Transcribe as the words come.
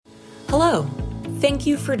Hello, thank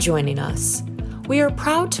you for joining us. We are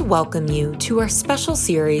proud to welcome you to our special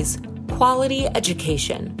series, Quality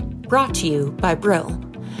Education, brought to you by Brill,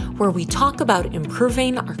 where we talk about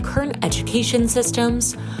improving our current education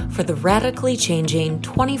systems for the radically changing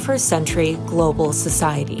 21st century global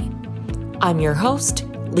society. I'm your host,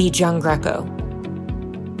 Lee Giangreco.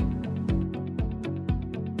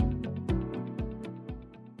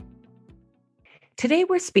 Today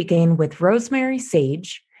we're speaking with Rosemary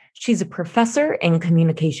Sage. She's a professor in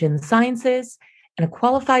communication sciences and a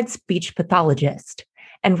qualified speech pathologist,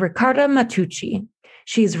 and Riccarda Matucci.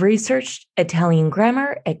 She's researched Italian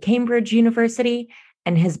grammar at Cambridge University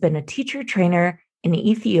and has been a teacher trainer in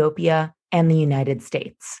Ethiopia and the United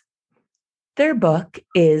States. Their book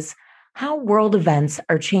is How World Events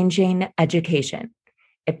Are Changing Education.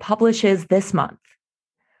 It publishes this month.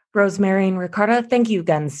 Rosemary and Riccarda, thank you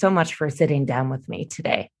again so much for sitting down with me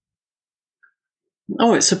today.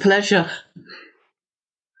 Oh, it's a pleasure.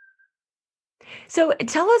 So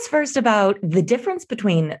tell us first about the difference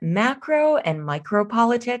between macro and micro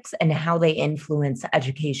politics and how they influence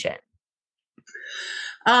education.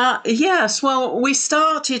 Yes, well, we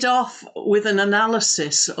started off with an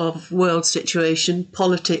analysis of world situation,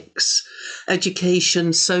 politics,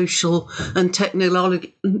 education, social and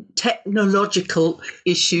technological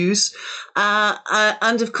issues.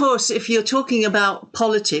 And of course, if you're talking about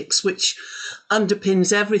politics, which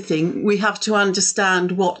underpins everything, we have to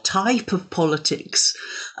understand what type of politics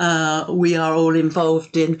we are all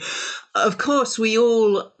involved in. Of course, we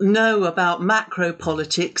all know about macro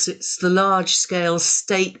politics. It's the large-scale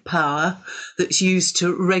state power that's used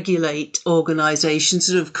to regulate organisations.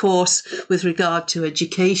 And of course, with regard to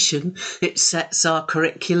education, it sets our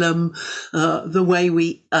curriculum, the way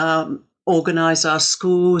we organise our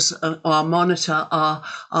schools, or monitor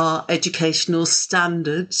our educational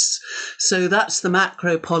standards. So that's the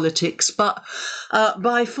macro politics. But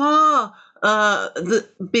by far,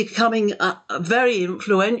 becoming very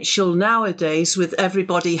influential nowadays, with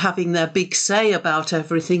everybody having their big say about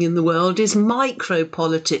everything in the world, is micro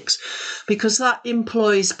politics, because that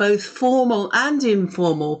employs both formal and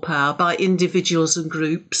informal power by individuals and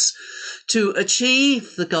groups to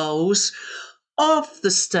achieve the goals of the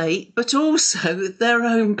state, but also their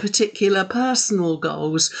own particular personal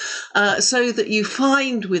goals, so that you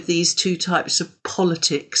find with these two types of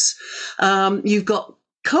politics, you've got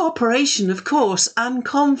cooperation, of course, and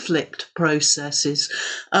conflict processes,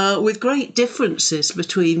 with great differences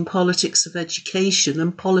between politics of education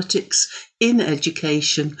and politics in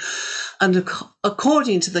education. And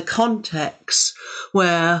according to the context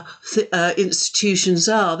where institutions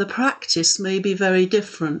are, the practice may be very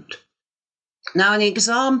different. Now, an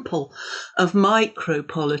example of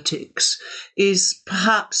micropolitics is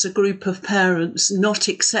perhaps a group of parents not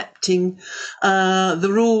accepting the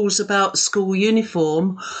rules about school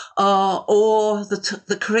uniform or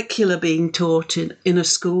the curricula being taught in a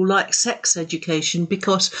school, like sex education,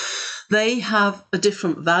 because they have a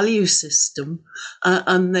different value system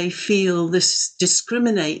and they feel this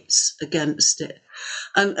discriminates against it.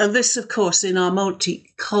 And this, of course, in our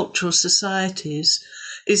multicultural societies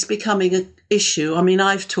is becoming an issue. I mean,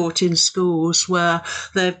 I've taught in schools where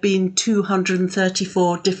there have been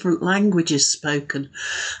 234 different languages spoken,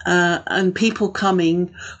 and people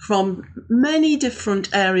coming from many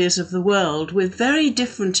different areas of the world with very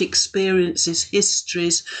different experiences,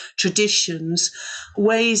 histories, traditions,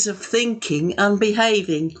 ways of thinking and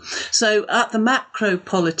behaving. So at the macro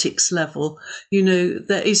politics level, you know,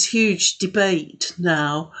 there is huge debate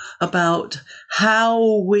now about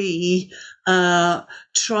how we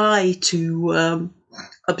try to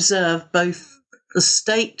observe both the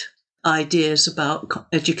state ideas about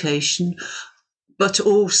education, but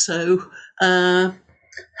also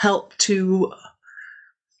help to,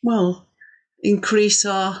 increase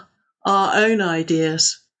our own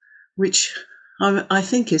ideas, which I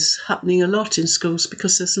think is happening a lot in schools,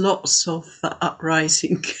 because there's lots of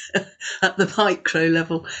uprising at the micro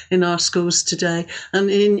level in our schools today. And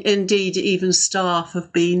indeed, even staff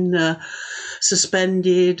have been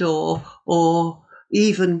suspended or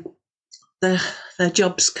even their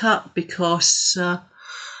jobs cut because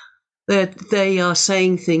they are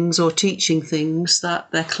saying things or teaching things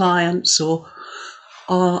that their clients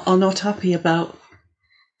are not happy about.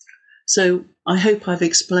 So I hope I've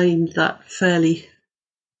explained that fairly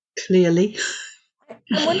clearly.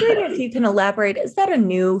 I'm wondering if you can elaborate, is that a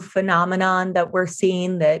new phenomenon that we're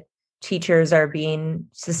seeing, that teachers are being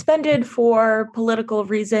suspended for political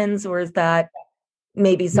reasons, or is that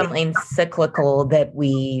maybe something cyclical that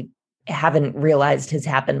we haven't realized has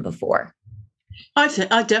happened before?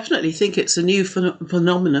 I definitely think it's a new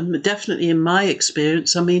phenomenon, definitely in my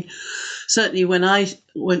experience. I mean, certainly when I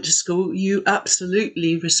went to school, you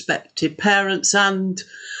absolutely respected, parents and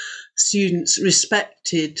students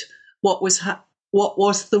respected what was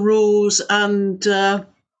the rules and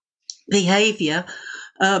behaviour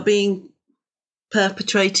being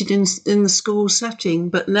perpetrated in the school setting.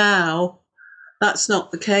 But now that's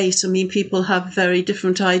not the case. I mean, people have very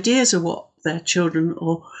different ideas of what their children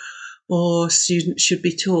or students should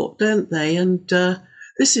be taught, don't they? And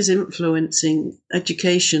this is influencing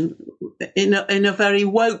education in a very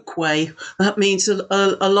woke way. That means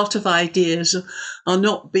a lot of ideas are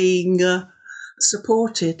not being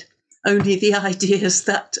supported, only the ideas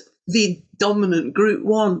that the dominant group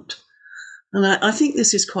want. And I think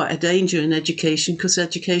this is quite a danger in education, because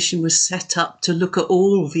education was set up to look at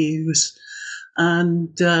all views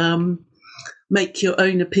and make your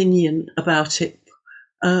own opinion about it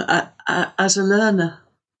as a learner.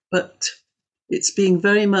 But it's being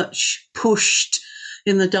very much pushed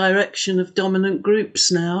in the direction of dominant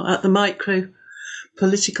groups now at the micro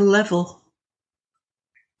political level.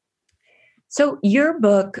 So your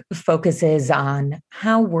book focuses on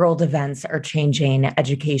how world events are changing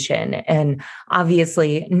education. And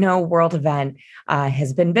obviously, no world event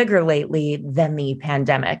has been bigger lately than the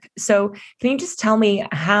pandemic. So can you just tell me,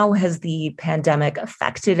 how has the pandemic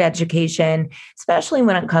affected education, especially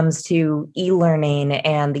when it comes to e-learning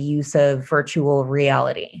and the use of virtual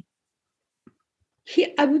reality?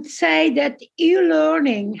 I would say that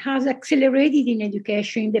e-learning has accelerated in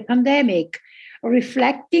education in the pandemic,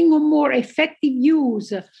 reflecting on more effective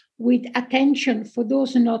use with attention for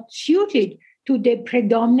those not suited to the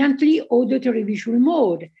predominantly auditory visual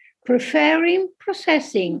mode, preferring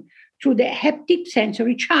processing through the haptic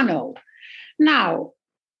sensory channel. Now,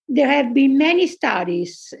 there have been many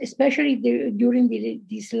studies, especially during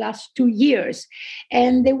these last 2 years.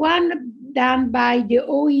 And the one done by the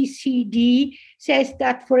OECD says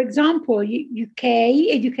that, for example, UK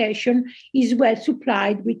education is well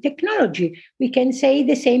supplied with technology. We can say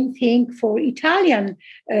the same thing for Italian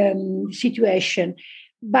situation.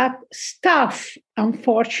 But staff,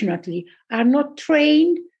 unfortunately, are not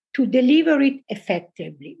trained to deliver it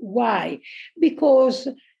effectively. Why? Because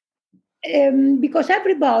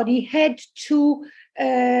everybody had to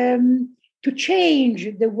change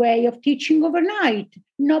the way of teaching overnight.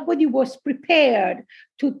 Nobody was prepared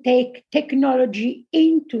to take technology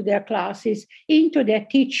into their classes, into their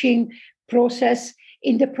teaching process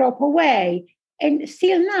in the proper way. And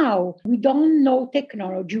still now, we don't know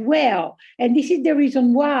technology well. And this is the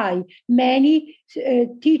reason why many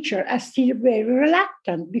teachers are still very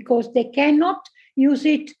reluctant, because they cannot use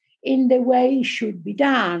it in the way it should be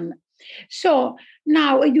done. So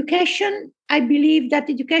now education, I believe that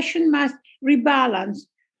education must rebalance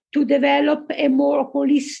to develop a more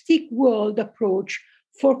holistic world approach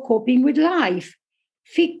for coping with life,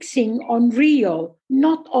 fixing on real,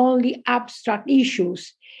 not only abstract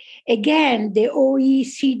issues. Again, the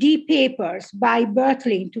OECD papers by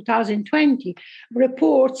Berkeley in 2020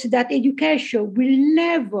 reports that education will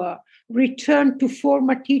never return to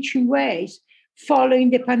former teaching ways following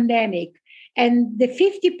the pandemic. And the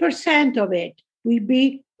 50% of it will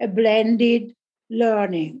be a blended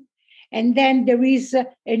learning. And then there is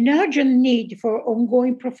an urgent need for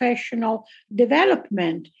ongoing professional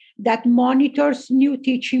development that monitors new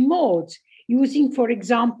teaching modes, using, for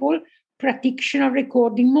example, practitioner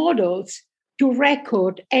recording models to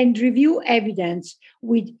record and review evidence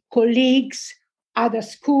with colleagues, other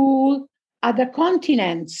schools, other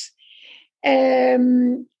continents.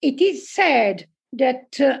 It is said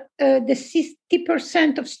that the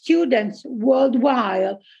 60% of students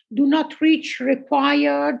worldwide do not reach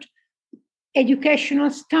required educational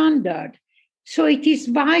standard. So it is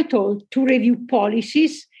vital to review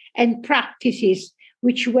policies and practices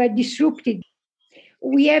which were disrupted.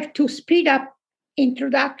 We have to speed up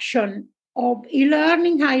introduction of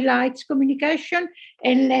e-learning highlights communication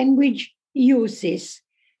and language uses.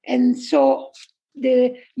 And so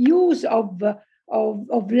the use of the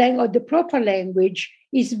proper language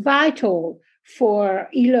is vital for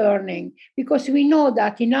e-learning, because we know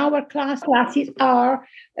that in our classes are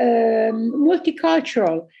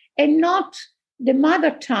multicultural and not the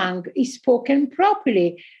mother tongue is spoken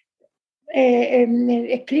properly.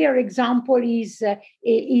 A clear example is the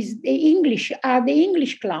English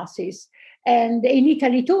classes. And in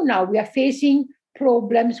Italy too now we are facing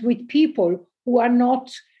problems with people who are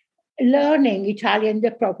not learning Italian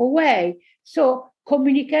the proper way. So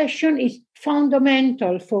communication is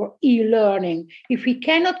fundamental for e-learning. If we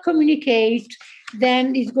cannot communicate,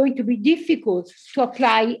 then it's going to be difficult to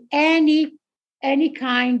apply any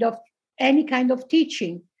kind of any kind of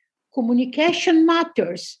teaching. Communication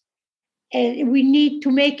matters, and we need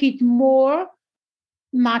to make it more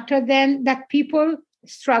matter than that people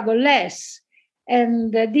struggle less.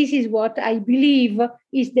 And this is what I believe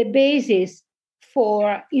is the basis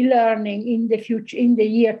for e-learning in the future, in the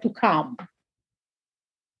year to come.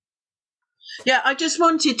 Yeah, I just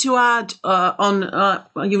wanted to add on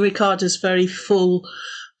Ricarda's very full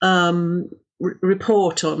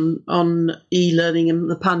report on e-learning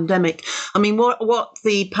and the pandemic. I mean, what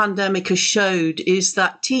the pandemic has showed is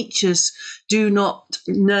that teachers do not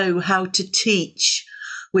know how to teach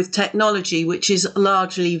with technology, which is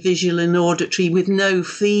largely visual and auditory with no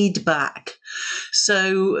feedback.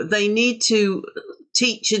 So they need to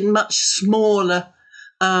teach in much smaller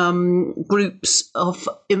groups of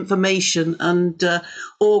information and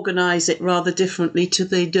organise it rather differently to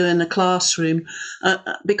they do in a classroom,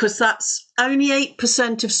 because that's only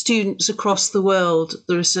 8% of students across the world,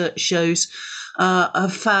 the research shows,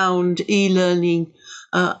 have found e-learning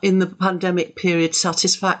in the pandemic period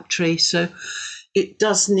satisfactory. So it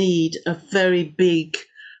does need a very big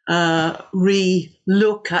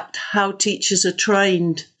re-look at how teachers are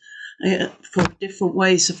trained for different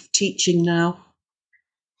ways of teaching now.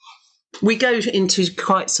 We go into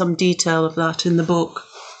quite some detail of that in the book.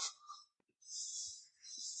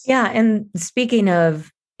 Yeah, and speaking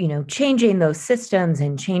of, changing those systems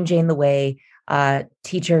and changing the way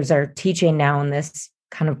teachers are teaching now in this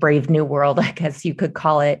kind of brave new world, I guess you could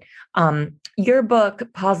call it, your book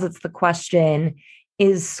posits the question,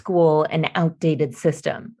 is school an outdated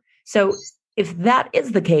system? So if that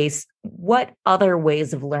is the case, what other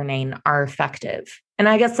ways of learning are effective? And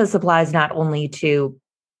I guess this applies not only to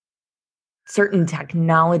certain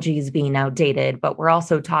technologies being outdated, but we're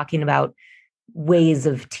also talking about ways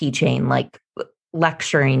of teaching, like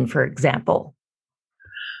lecturing, for example.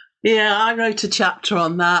 Yeah, I wrote a chapter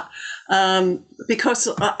on that because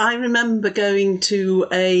I remember going to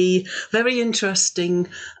a very interesting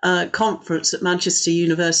conference at Manchester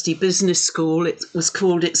University Business School. It was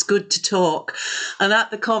called It's Good to Talk. And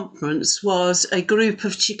at the conference was a group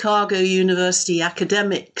of Chicago University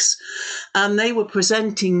academics. And they were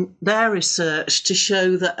presenting their research to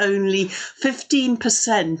show that only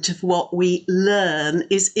 15% of what we learn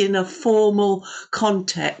is in a formal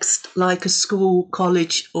context, like a school,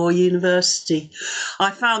 college, or university.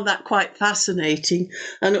 I found that quite fascinating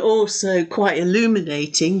and also quite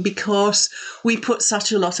illuminating, because we put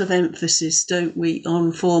such a lot of emphasis, don't we,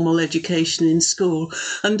 on formal education in school,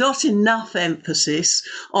 and not enough emphasis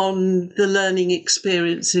on the learning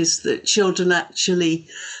experiences that children actually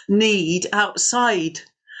need outside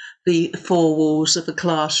the four walls of a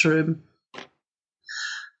classroom.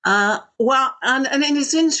 And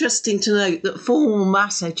it's interesting to note that formal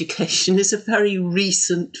mass education is a very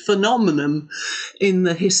recent phenomenon in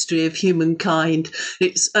the history of humankind.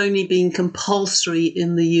 It's only been compulsory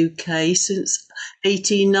in the UK since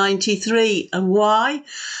 1893. And why?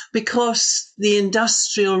 Because the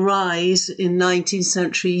industrial rise in 19th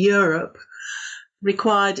century Europe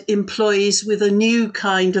required employees with a new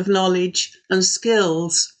kind of knowledge and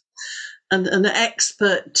skills. And an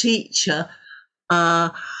expert teacher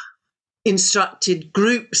instructed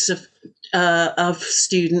groups of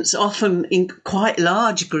students, often in quite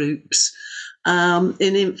large groups, in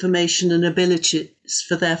information and abilities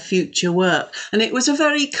for their future work. And it was a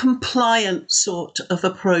very compliant sort of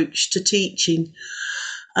approach to teaching.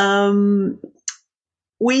 We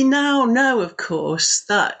now know, of course,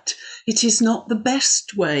 that it is not the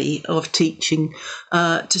best way of teaching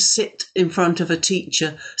to sit in front of a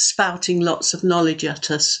teacher spouting lots of knowledge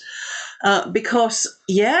at us. Because,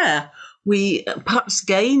 we perhaps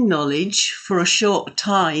gain knowledge for a short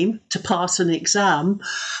time to pass an exam,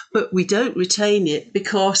 but we don't retain it,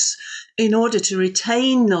 because in order to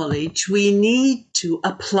retain knowledge, we need to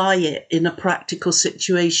apply it in a practical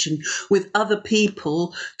situation with other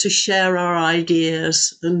people to share our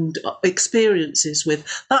ideas and experiences with.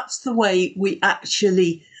 That's the way we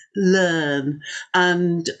actually learn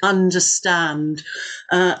and understand.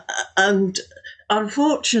 And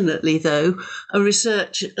unfortunately, though,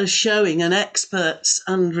 research is showing, and experts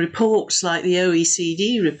and reports like the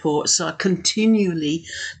OECD reports are continually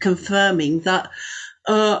confirming, that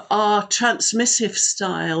our transmissive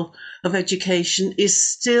style of education is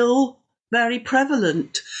still very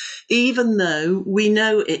prevalent, even though we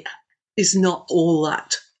know it is not all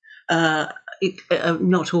that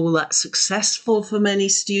successful for many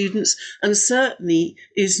students, and certainly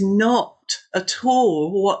is not at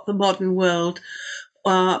all what the modern world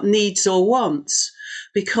needs or wants,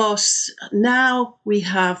 because now we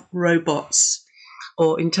have robots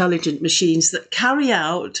or intelligent machines that carry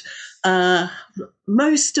out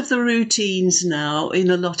most of the routines now in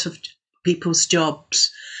a lot of people's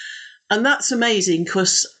jobs. And that's amazing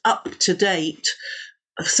because up to date,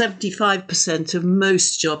 75% of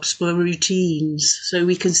most jobs were routines. So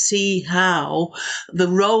we can see how the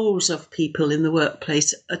roles of people in the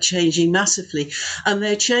workplace are changing massively. And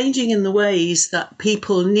they're changing in the ways that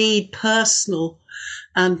people need personal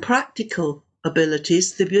and practical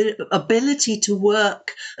abilities, the ability to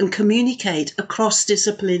work and communicate across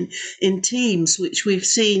discipline in teams, which we've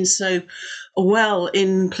seen so well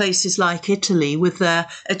in places like Italy with their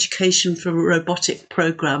Education for Robotic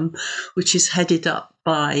program, which is headed up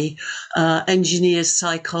by engineers,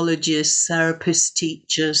 psychologists, therapists,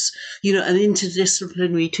 teachers, an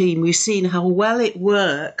interdisciplinary team. We've seen how well it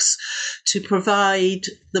works to provide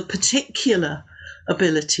the particular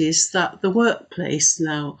abilities that the workplace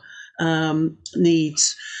now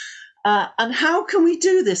needs. And how can we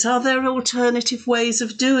do this? Are there alternative ways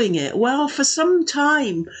of doing it? Well, for some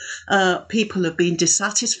time, people have been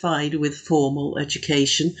dissatisfied with formal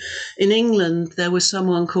education. In England, there was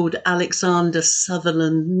someone called Alexander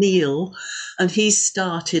Sutherland Neill, and he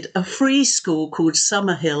started a free school called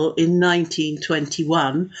Summerhill in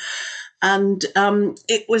 1921. And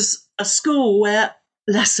it was a school where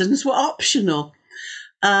lessons were optional.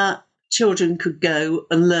 Children could go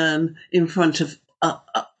and learn in front of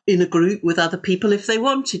in a group with other people if they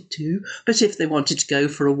wanted to, but if they wanted to go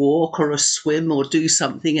for a walk or a swim or do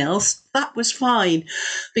something else, that was fine,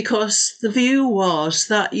 because the view was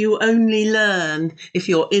that you only learn if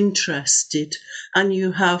you're interested and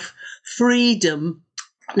you have freedom.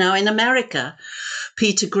 Now, in America,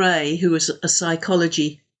 Peter Gray, who was a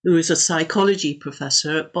psychology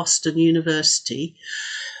professor at Boston University,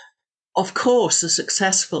 of course, a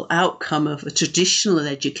successful outcome of a traditional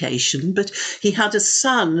education, but he had a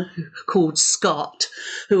son called Scott,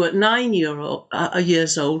 who at 9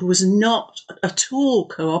 years old was not at all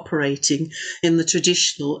cooperating in the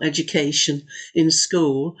traditional education in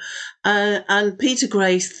school. And Peter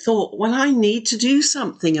Gray thought, well, I need to do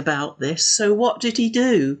something about this. So what did he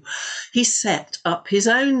do? He set up his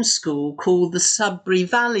own school called the Sudbury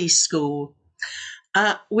Valley School,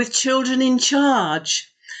 with children in charge,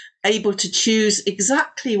 able to choose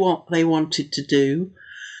exactly what they wanted to do.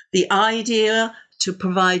 The idea to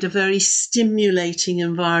provide a very stimulating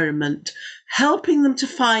environment, helping them to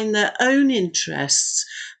find their own interests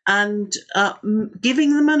and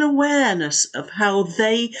giving them an awareness of how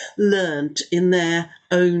they learnt in their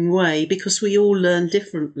own way, because we all learn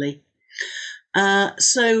differently.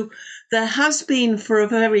 So there has been for a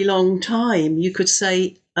very long time, you could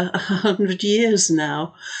say 100 years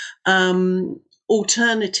now,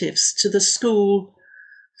 alternatives to the school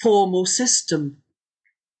formal system.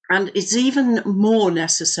 And it's even more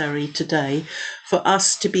necessary today for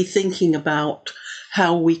us to be thinking about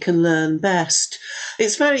how we can learn best.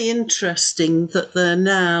 It's very interesting that there are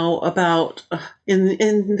now about,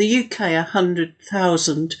 in the UK,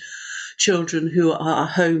 100,000 children who are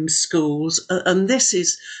home schools, and this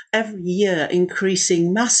is every year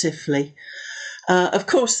increasing massively. Of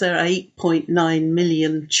course, there are 8.9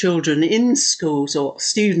 million children in schools or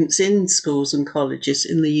students in schools and colleges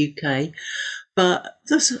in the UK, but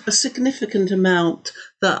there's a significant amount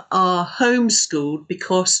that are homeschooled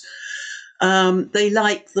because they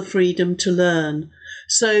like the freedom to learn.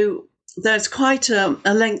 So there's quite a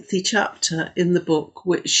lengthy chapter in the book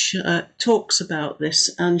which talks about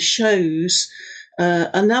this and shows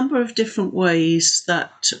a number of different ways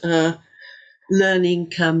that learning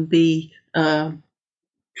can be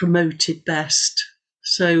promoted best.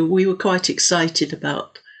 So we were quite excited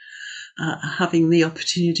about having the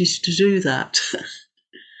opportunity to do that.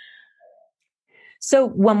 So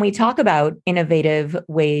when we talk about innovative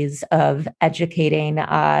ways of educating,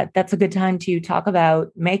 that's a good time to talk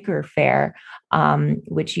about Maker Faire,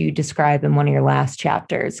 which you describe in one of your last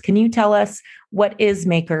chapters. Can you tell us what is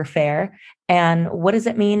Maker Faire and what does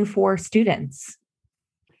it mean for students?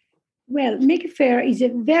 Well, Maker Faire is a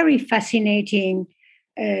very fascinating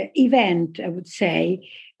event, I would say,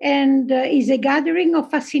 and is a gathering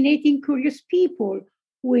of fascinating, curious people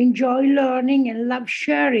who enjoy learning and love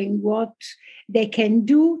sharing what they can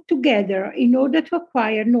do together in order to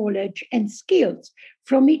acquire knowledge and skills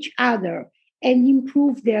from each other and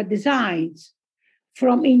improve their designs.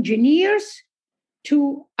 From engineers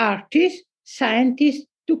to artists, scientists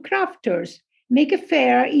to crafters, Maker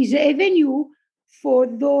Faire is a venue for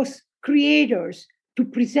those creators to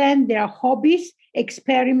present their hobbies,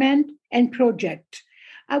 experiment, and project.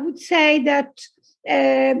 I would say that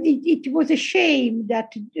it was a shame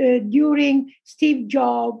that during Steve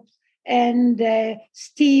Jobs and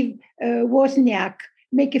Steve Wozniak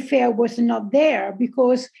Make a Faire was not there,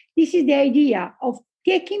 because this is the idea of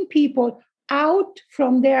taking people out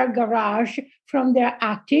from their garage, from their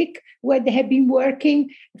attic, where they have been working,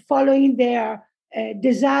 following their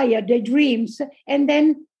desire, their dreams, and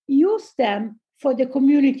then use them for the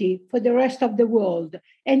community, for the rest of the world.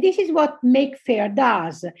 And this is what Make Faire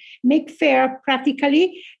does. Make Faire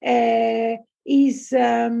practically is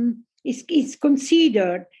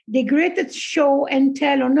considered the greatest show and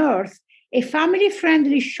tell on earth, a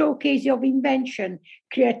family-friendly showcase of invention,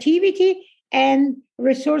 creativity, and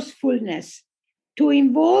resourcefulness. To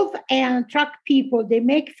involve and attract people, the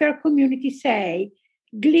Make Faire community say,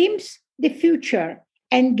 glimpse the future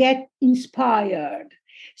and get inspired.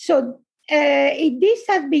 So this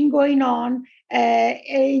has been going on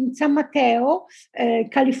in San Mateo,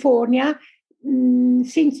 California,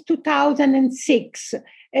 since 2006.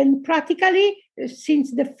 And practically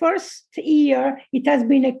since the first year, it has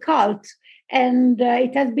been a cult, and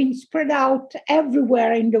it has been spread out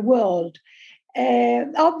everywhere in the world.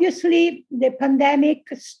 Obviously, the pandemic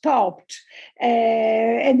stopped.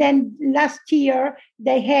 And then last year,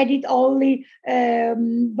 they had it only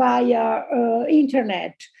via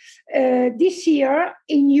internet. This year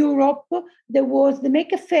in Europe, there was the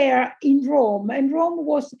Make Faire in Rome. And Rome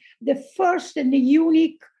was the first and the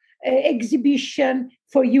unique exhibition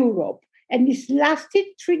for Europe. And this lasted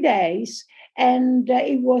 3 days. And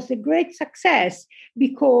it was a great success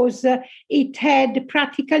because it had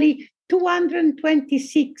practically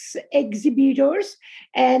 226 exhibitors,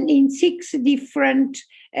 and in six different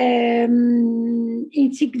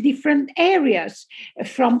areas,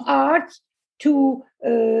 from art to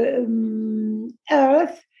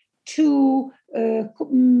earth to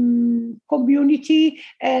community,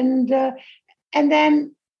 and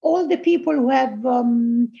then all the people who have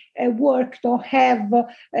worked or have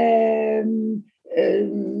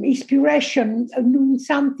inspiration doing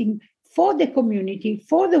something for the community,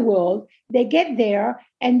 for the world, they get there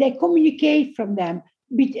and they communicate from them,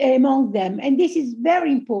 among them. And this is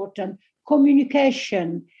very important,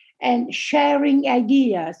 communication and sharing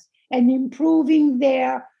ideas and improving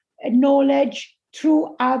their knowledge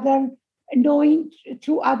through other knowledge,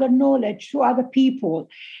 through other people.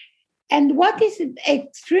 And what is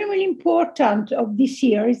extremely important of this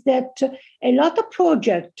year is that a lot of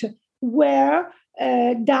projects were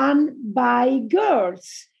done by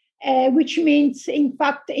girls. Which means, in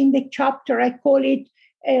fact, in the chapter, I call it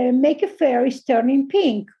Make Faire is Turning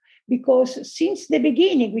Pink, because since the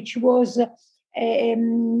beginning, which was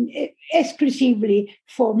exclusively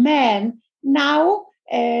for men, now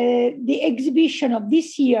the exhibition of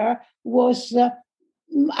this year was,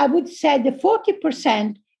 I would say, the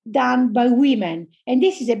 40% done by women. And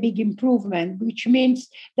this is a big improvement, which means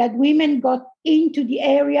that women got into the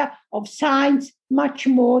area of science much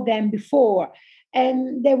more than before.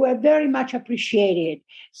 And they were very much appreciated.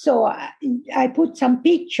 So I put some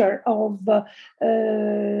picture of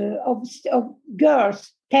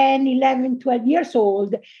girls, 10, 11, 12 years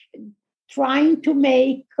old, trying to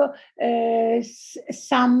make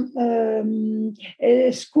some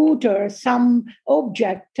scooter, some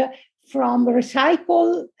object from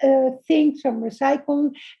recycled things, from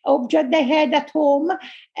recycled objects they had at home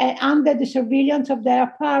under the surveillance of their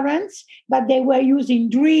parents, but they were using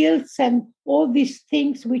drills and all these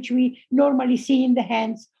things which we normally see in the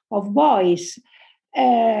hands of boys.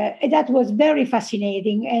 That was very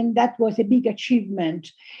fascinating, and that was a big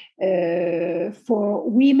achievement for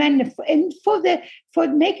women and for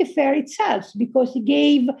Make Faire itself, because it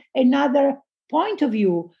gave another point of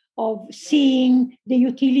view of seeing the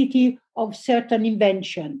utility of certain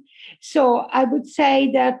invention. So I would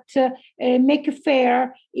say that Make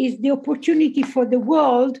Faire is the opportunity for the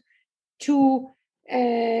world to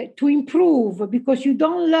improve, because you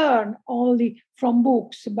don't learn only from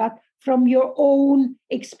books, but from your own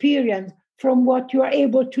experience, from what you are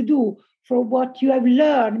able to do, from what you have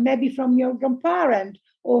learned, maybe from your grandparent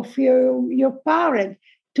or from your parent,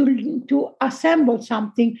 to assemble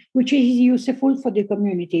something which is useful for the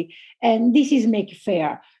community. And this is Make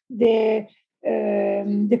Faire, the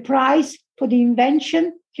prize for the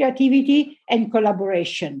invention, creativity, and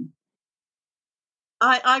collaboration.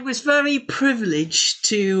 I was very privileged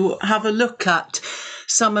to have a look at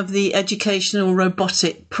some of the educational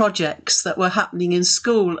robotic projects that were happening in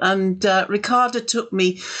school. And Ricarda took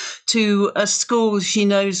me to a school she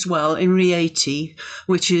knows well in Rieti,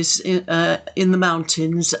 which is in the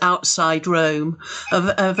mountains outside Rome,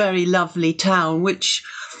 a very lovely town, which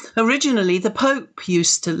originally the Pope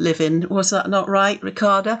used to live in. Was that not right,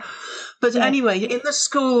 Ricarda? But anyway, in the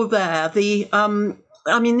school there,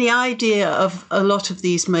 I mean, the idea of a lot of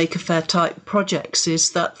these Maker Faire type projects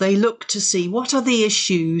is that they look to see what are the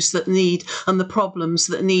issues that need and the problems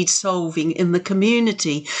that need solving in the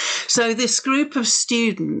community. So this group of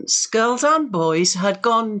students, girls and boys, had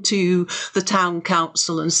gone to the town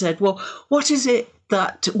council and said, well, what is it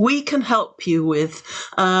that we can help you with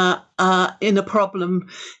in a problem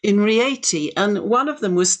in Rieti? And one of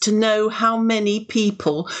them was to know how many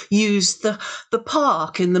people use the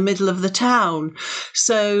park in the middle of the town.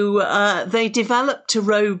 So they developed a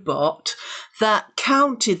robot that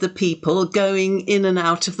counted the people going in and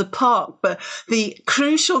out of the park. But the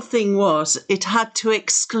crucial thing was it had to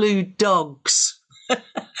exclude dogs.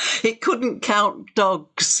 It couldn't count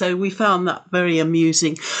dogs, so we found that very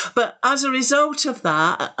amusing. But as a result of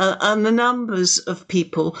that, and the numbers of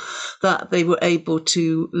people that they were able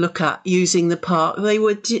to look at using the park, they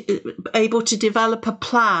were able to develop a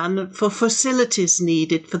plan for facilities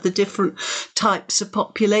needed for the different types of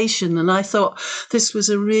population. And I thought this was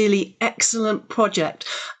a really excellent project.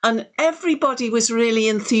 And everybody was really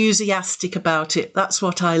enthusiastic about it. That's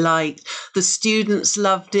what I liked. The students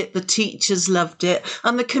loved it, the teachers loved it,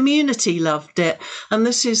 and the community loved it. And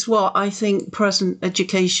this is what I think present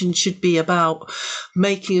education should be about,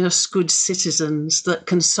 making us good citizens that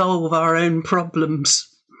can solve our own problems.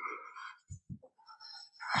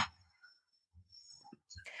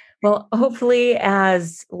 Well, hopefully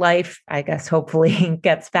as life, hopefully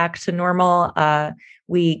gets back to normal,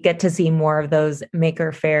 we get to see more of those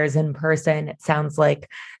Maker Faires in person. It sounds like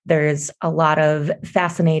there's a lot of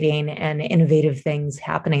fascinating and innovative things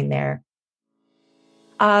happening there.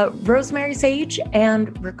 Rosemary Sage and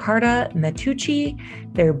Riccarda Mattucci,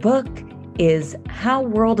 their book is How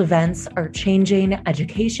World Events Are Changing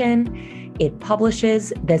Education. It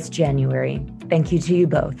publishes this January. Thank you to you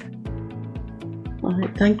both. All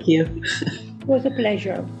right, thank you. It was a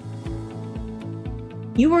pleasure.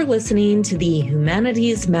 You are listening to the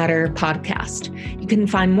Humanities Matter podcast. You can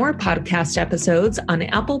find more podcast episodes on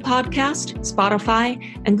Apple Podcast, Spotify,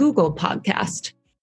 and Google Podcast.